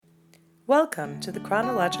Welcome to the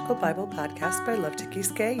Chronological Bible Podcast by Love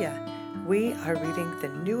Tikiskeya. We are reading the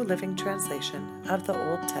New Living Translation of the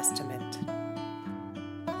Old Testament.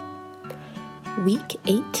 Week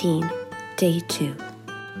 18, Day 2.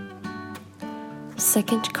 2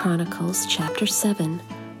 Chronicles chapter 7,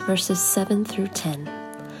 verses 7 through 10.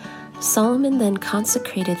 Solomon then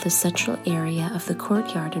consecrated the central area of the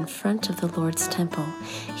courtyard in front of the Lord's temple.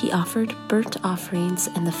 He offered burnt offerings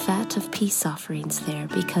and the fat of peace offerings there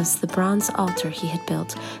because the bronze altar he had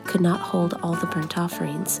built could not hold all the burnt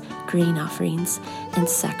offerings, grain offerings, and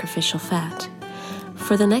sacrificial fat.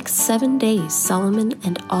 For the next 7 days, Solomon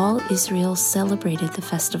and all Israel celebrated the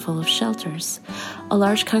Festival of Shelters. A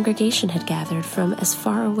large congregation had gathered from as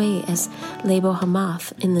far away as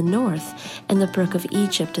Lebo-Hamath in the north and the Brook of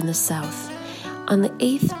Egypt in the south. On the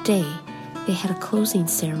 8th day, they had a closing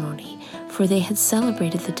ceremony, for they had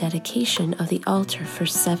celebrated the dedication of the altar for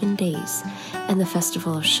 7 days and the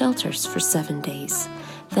Festival of Shelters for 7 days.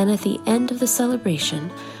 Then at the end of the celebration,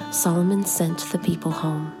 Solomon sent the people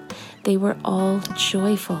home. They were all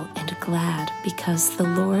joyful and glad because the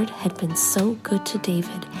Lord had been so good to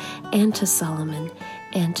David and to Solomon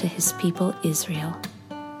and to his people Israel.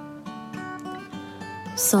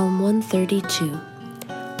 Psalm 132.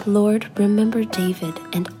 Lord, remember David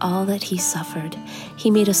and all that he suffered. He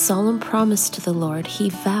made a solemn promise to the Lord. He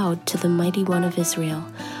vowed to the Mighty One of Israel,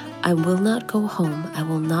 I will not go home. I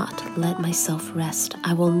will not let myself rest.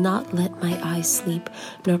 I will not let my eyes sleep,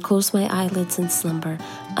 nor close my eyelids in slumber,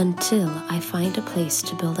 until I find a place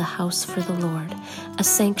to build a house for the Lord, a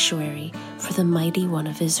sanctuary for the Mighty One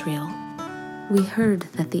of Israel. We heard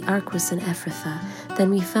that the ark was in Ephrathah.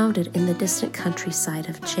 Then we found it in the distant countryside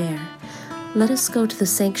of Jair. Let us go to the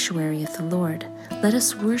sanctuary of the Lord. Let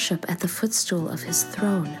us worship at the footstool of his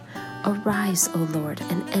throne. Arise, O Lord,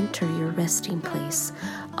 and enter your resting place,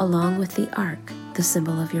 along with the ark, the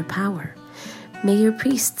symbol of your power. May your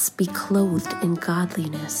priests be clothed in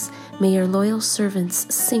godliness. May your loyal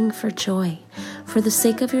servants sing for joy. For the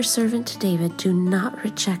sake of your servant David, do not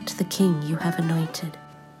reject the king you have anointed.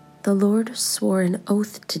 The Lord swore an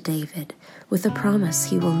oath to David, with a promise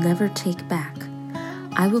he will never take back.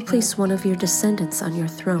 I will place one of your descendants on your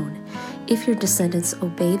throne. If your descendants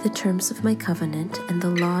obey the terms of my covenant and the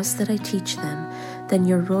laws that I teach them, then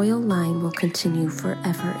your royal line will continue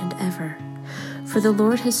forever and ever. For the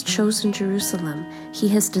Lord has chosen Jerusalem. He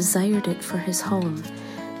has desired it for his home.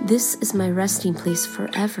 This is my resting place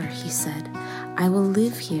forever, he said. I will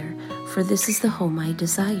live here, for this is the home I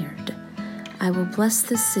desired. I will bless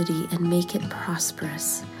this city and make it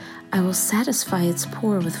prosperous. I will satisfy its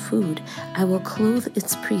poor with food. I will clothe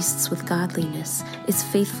its priests with godliness. Its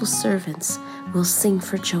faithful servants will sing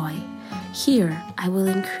for joy. Here I will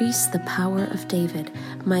increase the power of David.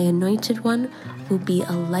 My anointed one will be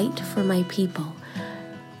a light for my people.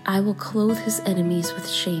 I will clothe his enemies with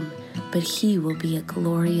shame, but he will be a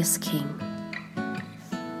glorious king.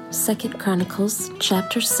 2 Chronicles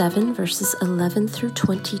chapter 7, verses 11 through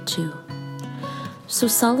 22. So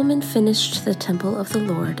Solomon finished the temple of the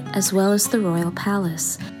Lord as well as the royal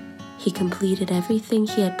palace. He completed everything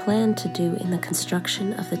he had planned to do in the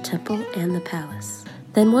construction of the temple and the palace.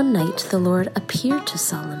 Then one night the Lord appeared to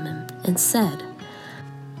Solomon and said,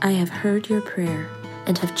 I have heard your prayer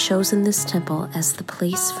and have chosen this temple as the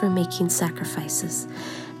place for making sacrifices.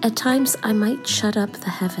 At times I might shut up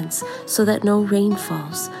the heavens so that no rain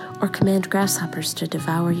falls, or command grasshoppers to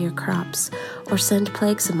devour your crops, or send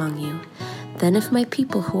plagues among you. Then if my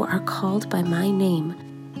people who are called by my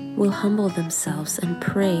name will humble themselves and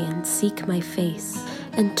pray and seek my face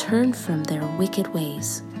and turn from their wicked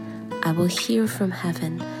ways, I will hear from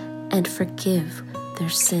heaven and forgive their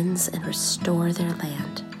sins and restore their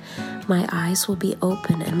land. My eyes will be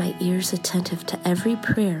open and my ears attentive to every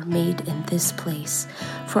prayer made in this place,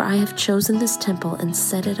 for I have chosen this temple and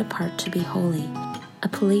set it apart to be holy, a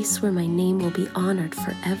place where my name will be honored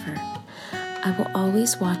forever. I will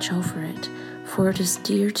always watch over it, for it is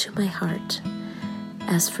dear to my heart.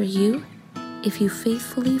 As for you, if you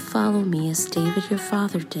faithfully follow me as David your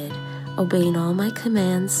father did, obeying all my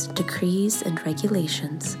commands, decrees, and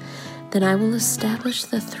regulations, then I will establish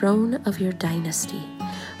the throne of your dynasty.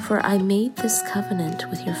 For I made this covenant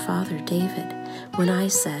with your father David when I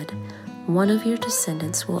said, one of your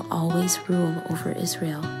descendants will always rule over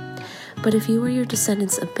Israel. But if you or your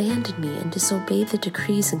descendants abandon me and disobey the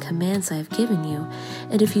decrees and commands I have given you,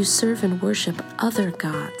 and if you serve and worship other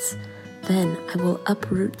gods, then I will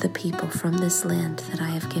uproot the people from this land that I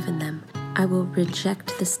have given them. I will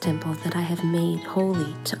reject this temple that I have made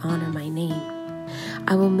holy to honor my name.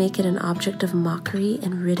 I will make it an object of mockery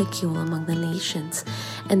and ridicule among the nations.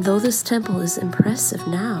 And though this temple is impressive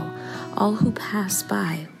now, all who pass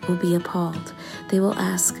by will be appalled. They will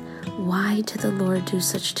ask, "Why did the Lord do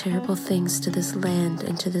such terrible things to this land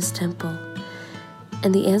and to this temple?"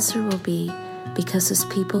 And the answer will be, because his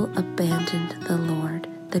people abandoned the Lord,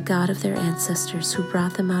 the God of their ancestors who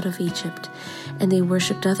brought them out of Egypt, and they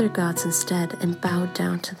worshipped other gods instead and bowed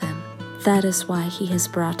down to them. That is why he has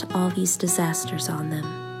brought all these disasters on them.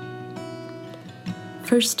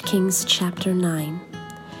 1 Kings chapter 9.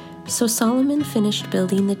 So Solomon finished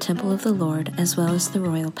building the temple of the Lord as well as the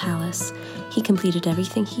royal palace. He completed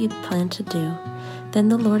everything he had planned to do. Then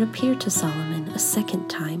the Lord appeared to Solomon a second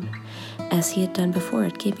time, as he had done before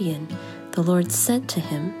at Gibeon. The Lord said to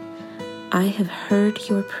him, "I have heard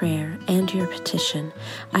your prayer and your petition.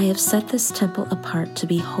 I have set this temple apart to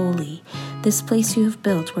be holy, this place you have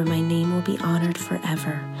built where my name will be honored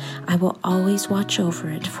forever. I will always watch over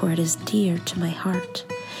it, for it is dear to my heart.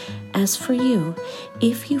 As for you,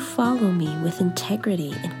 if you follow me with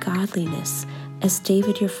integrity and godliness, as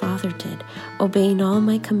David your father did, obeying all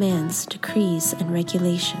my commands, decrees, and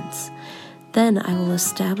regulations, then I will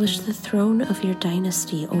establish the throne of your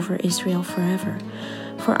dynasty over Israel forever.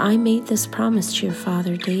 For I made this promise to your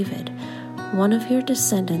father David. One of your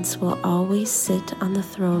descendants will always sit on the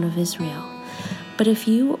throne of Israel. But if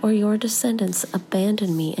you or your descendants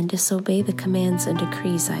abandon me and disobey the commands and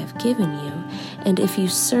decrees I have given you, and if you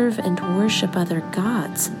serve and worship other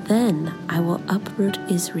gods, then I will uproot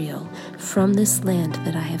Israel from this land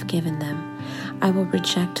that I have given them. I will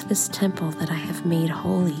reject this temple that I have made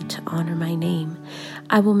holy to honor my name.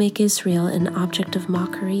 I will make Israel an object of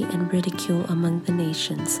mockery and ridicule among the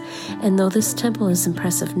nations. And though this temple is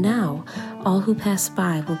impressive now, all who pass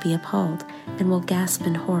by will be appalled and will gasp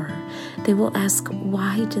in horror. They will ask,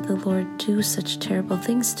 "Why did the Lord do such terrible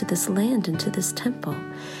things to this land and to this temple?"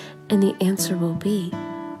 And the answer will be,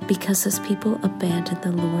 because his people abandoned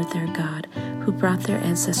the Lord their God, who brought their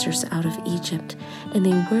ancestors out of Egypt, and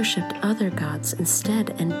they worshipped other gods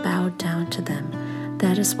instead and bowed down to them.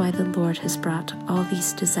 That is why the Lord has brought all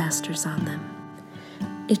these disasters on them.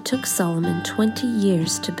 It took Solomon 20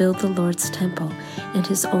 years to build the Lord's temple and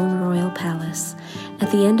his own royal palace.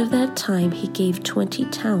 At the end of that time, he gave 20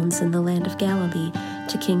 towns in the land of Galilee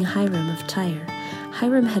to King Hiram of Tyre.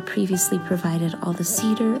 Hiram had previously provided all the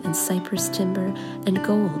cedar and cypress timber and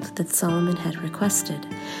gold that Solomon had requested.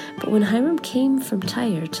 But when Hiram came from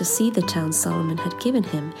Tyre to see the towns Solomon had given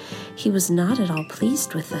him, he was not at all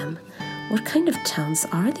pleased with them. "What kind of towns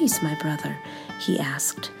are these, my brother?" he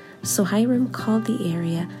asked. So Hiram called the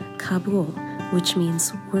area Kabul, which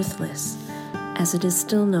means worthless, as it is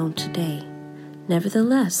still known today.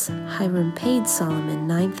 Nevertheless, Hiram paid Solomon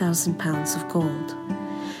 9,000 pounds of gold.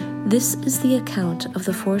 This is the account of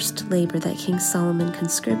the forced labor that King Solomon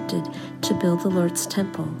conscripted to build the Lord's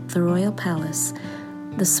temple, the royal palace,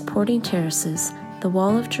 the supporting terraces, the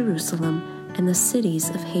wall of Jerusalem, and the cities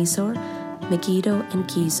of Hazor, Megiddo, and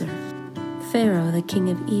Gezer. Pharaoh, the king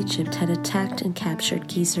of Egypt, had attacked and captured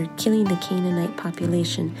Gezer, killing the Canaanite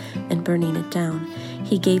population and burning it down.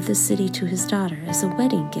 He gave the city to his daughter as a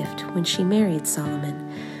wedding gift when she married Solomon.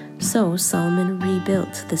 So Solomon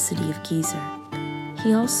rebuilt the city of Gezer.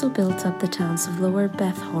 He also built up the towns of Lower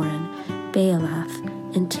Beth-horon,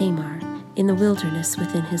 Baalath, and Tamar in the wilderness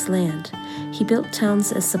within his land. He built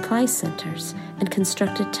towns as supply centers and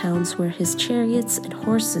constructed towns where his chariots and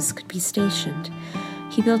horses could be stationed.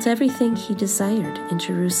 He built everything he desired in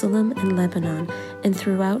Jerusalem and Lebanon and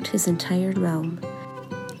throughout his entire realm.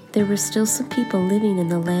 There were still some people living in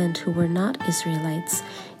the land who were not Israelites,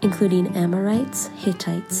 including Amorites,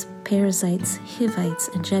 Hittites, Perizzites, Hivites,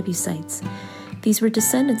 and Jebusites. These were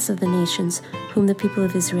descendants of the nations whom the people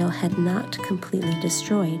of Israel had not completely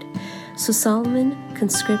destroyed. So Solomon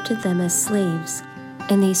conscripted them as slaves,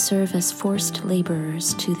 and they serve as forced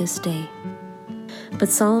laborers to this day. But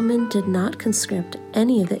Solomon did not conscript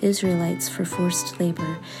any of the Israelites for forced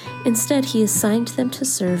labor. Instead, he assigned them to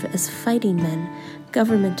serve as fighting men,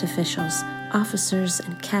 government officials, officers,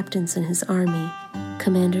 and captains in his army,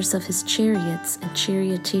 commanders of his chariots and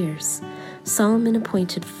charioteers. Solomon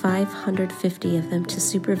appointed 550 of them to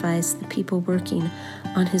supervise the people working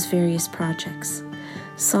on his various projects.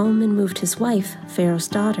 Solomon moved his wife, Pharaoh's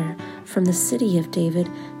daughter, from the city of David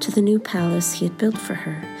to the new palace he had built for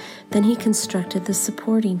her. Then he constructed the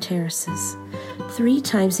supporting terraces. 3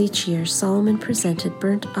 times each year, Solomon presented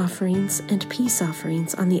burnt offerings and peace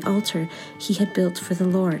offerings on the altar he had built for the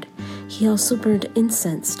Lord. He also burned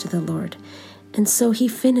incense to the Lord. And so he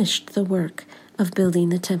finished the work of building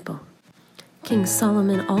the temple. King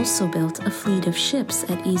Solomon also built a fleet of ships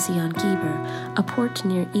at Ezion-Geber, a port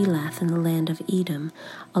near Elath in the land of Edom,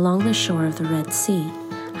 along the shore of the Red Sea.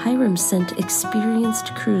 Hiram sent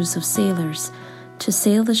experienced crews of sailors to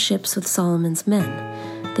sail the ships with Solomon's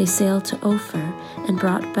men. They sailed to Ophir and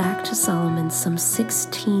brought back to Solomon some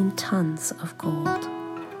 16 tons of gold.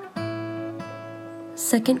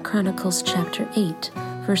 2 Chronicles chapter 8,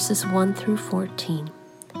 verses 1 through 14.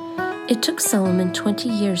 It took Solomon 20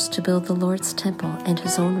 years to build the Lord's temple and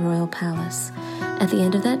his own royal palace. At the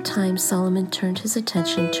end of that time, Solomon turned his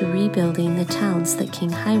attention to rebuilding the towns that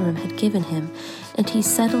King Hiram had given him, and he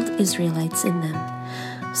settled Israelites in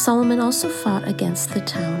them. Solomon also fought against the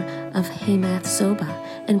town of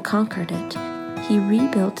Hamath-zobah and conquered it. He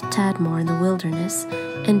rebuilt Tadmor in the wilderness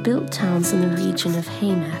and built towns in the region of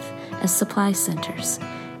Hamath as supply centers.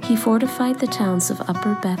 He fortified the towns of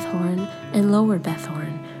Upper Bethhoron and Lower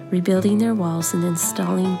Bethhoron, rebuilding their walls and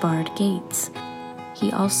installing barred gates.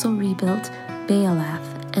 He also rebuilt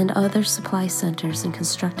Baalath and other supply centers and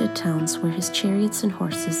constructed towns where his chariots and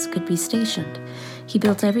horses could be stationed. He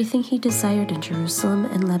built everything he desired in Jerusalem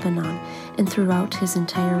and Lebanon and throughout his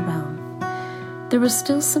entire realm. There were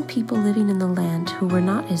still some people living in the land who were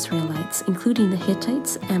not Israelites, including the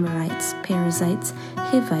Hittites, Amorites, Perizzites,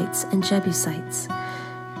 Hivites, and Jebusites.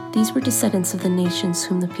 These were descendants of the nations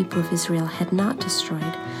whom the people of Israel had not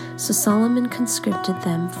destroyed, so Solomon conscripted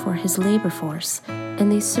them for his labor force,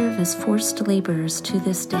 and they serve as forced laborers to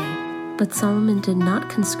this day. But Solomon did not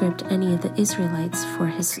conscript any of the Israelites for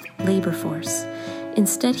his labor force.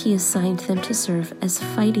 Instead, he assigned them to serve as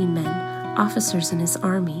fighting men, officers in his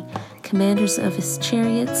army, commanders of his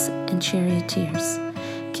chariots, and charioteers.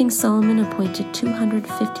 King Solomon appointed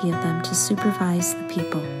 250 of them to supervise the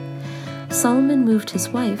people. Solomon moved his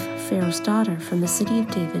wife, Pharaoh's daughter, from the city of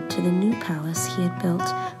David to the new palace he had built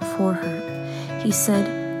for her. He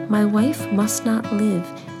said, "My wife must not live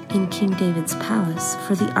in King David's palace,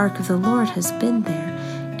 for the ark of the Lord has been there,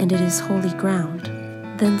 and it is holy ground."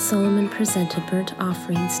 Then Solomon presented burnt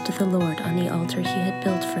offerings to the Lord on the altar he had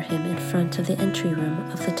built for him in front of the entry room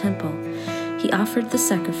of the temple. He offered the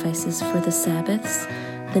sacrifices for the Sabbaths,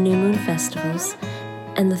 the new moon festivals,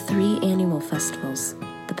 and the 3 annual festivals: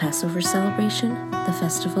 the Passover celebration, the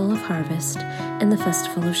Festival of Harvest, and the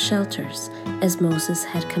Festival of Shelters, as Moses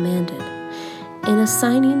had commanded. In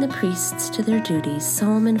assigning the priests to their duties,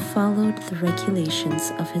 Solomon followed the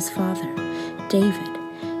regulations of his father, David.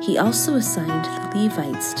 He also assigned the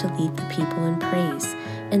Levites to lead the people in praise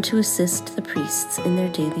and to assist the priests in their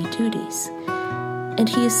daily duties. And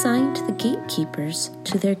he assigned the gatekeepers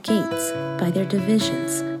to their gates by their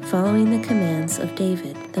divisions, following the commands of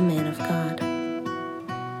David, the man of God.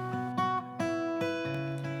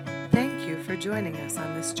 Thank you for joining us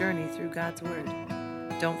on this journey through God's Word.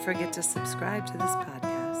 Don't forget to subscribe to this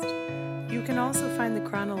podcast. You can also find the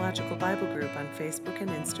Chronological Bible Group on Facebook and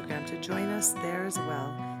Instagram to join us there as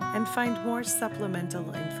well and find more supplemental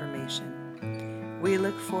information. We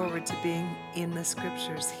look forward to being in the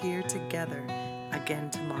Scriptures here together again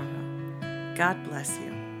tomorrow. God bless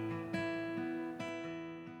you.